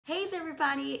Hey there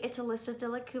everybody, it's Alyssa De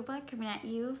La Cuba coming at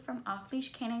you from Off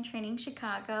Leash K9 Training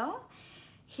Chicago.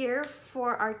 Here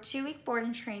for our 2-week board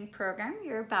and train program.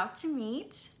 You're about to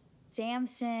meet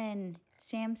Samson.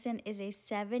 Samson is a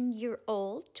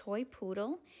 7-year-old toy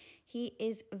poodle. He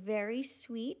is very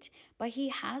sweet, but he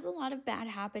has a lot of bad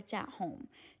habits at home.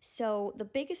 So the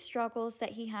biggest struggles that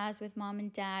he has with mom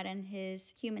and dad and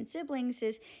his human siblings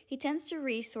is he tends to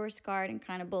resource guard and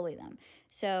kind of bully them.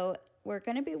 So we're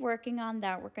going to be working on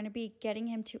that. We're going to be getting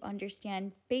him to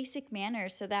understand basic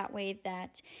manners so that way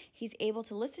that he's able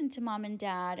to listen to mom and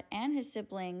dad and his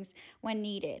siblings when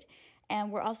needed. And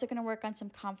we're also going to work on some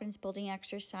confidence building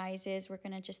exercises. We're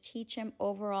going to just teach him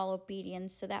overall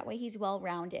obedience so that way he's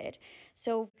well-rounded.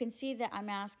 So you can see that I'm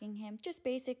asking him just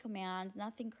basic commands,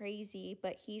 nothing crazy,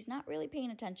 but he's not really paying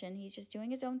attention. He's just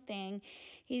doing his own thing.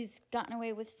 He's gotten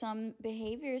away with some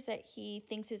behaviors that he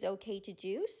thinks is okay to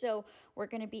do. So we're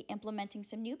going to be implementing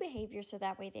some new behaviors so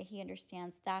that way that he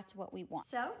understands that's what we want.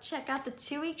 So check out the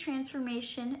 2-week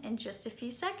transformation in just a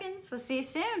few seconds. We'll see you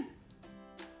soon.